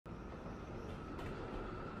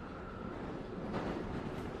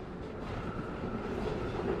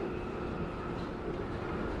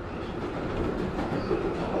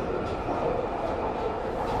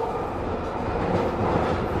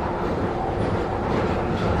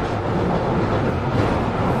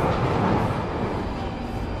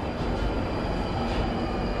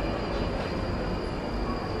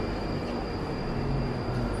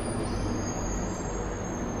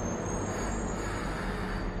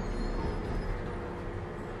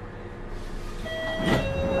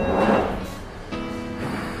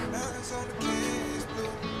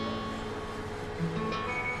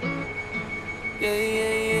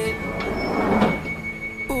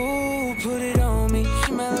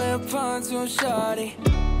pontoon, shawty.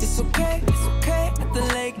 It's okay, at the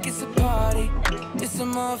lake it's a party. It's a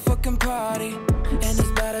motherfucking party, and it's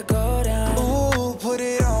about to go down. Ooh, put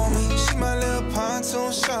it on me, she my little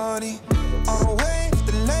pontoon, shawty. On the way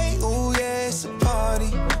to the lake, ooh yeah, it's a party.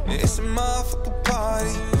 It's a motherfucking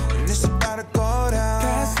party, and it's about to go down.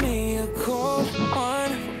 Pass me a cold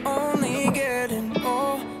one, we're only getting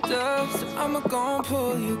older, so I'ma gon'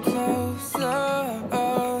 pull you closer.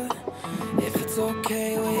 If it's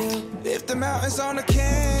okay with you. If the mountains on the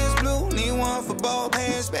cans blue, need one for both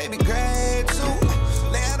hands, baby, grab two.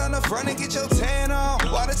 Lay out on the front and get your tan on.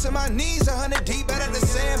 Water to my knees, 100 deep out of the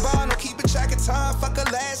sandbar. No keeping track of time, fuck a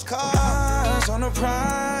last call. Eyes on the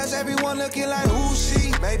prize, everyone looking like who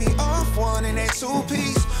she. Maybe off one in that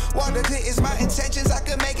two-piece. Water clear is my intentions, I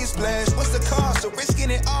could make it splash. What's the cost of risking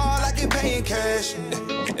it all? I can pay in cash.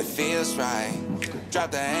 It feels right.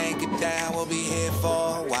 Drop the anchor down, we'll be here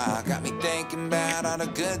for a while. Got me thinking about all the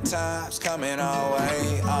good times coming our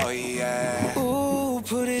way, oh yeah. Ooh,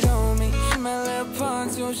 put it on me, she my little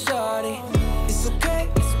pontoon, shawty. It's okay,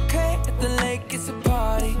 at the lake it's a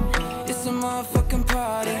party. It's a motherfucking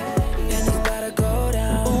party, and it's about to go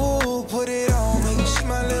down. Ooh, put it on me, she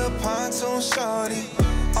my little pontoon, shawty.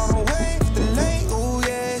 On the way to the lake, ooh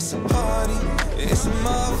yeah, it's a party. It's a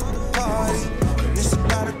motherfucking party, and it's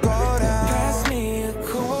about to go down. Pass me a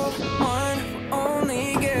cold one, we're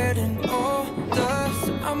only getting older,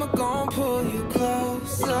 so I'ma gon' pull you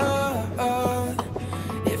closer.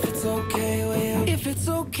 If it's okay with you. If it's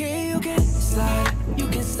okay, you can slide. You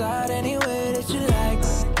can slide any way that you like.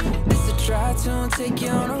 It's a try to take you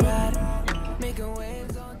on a ride. Make a wave.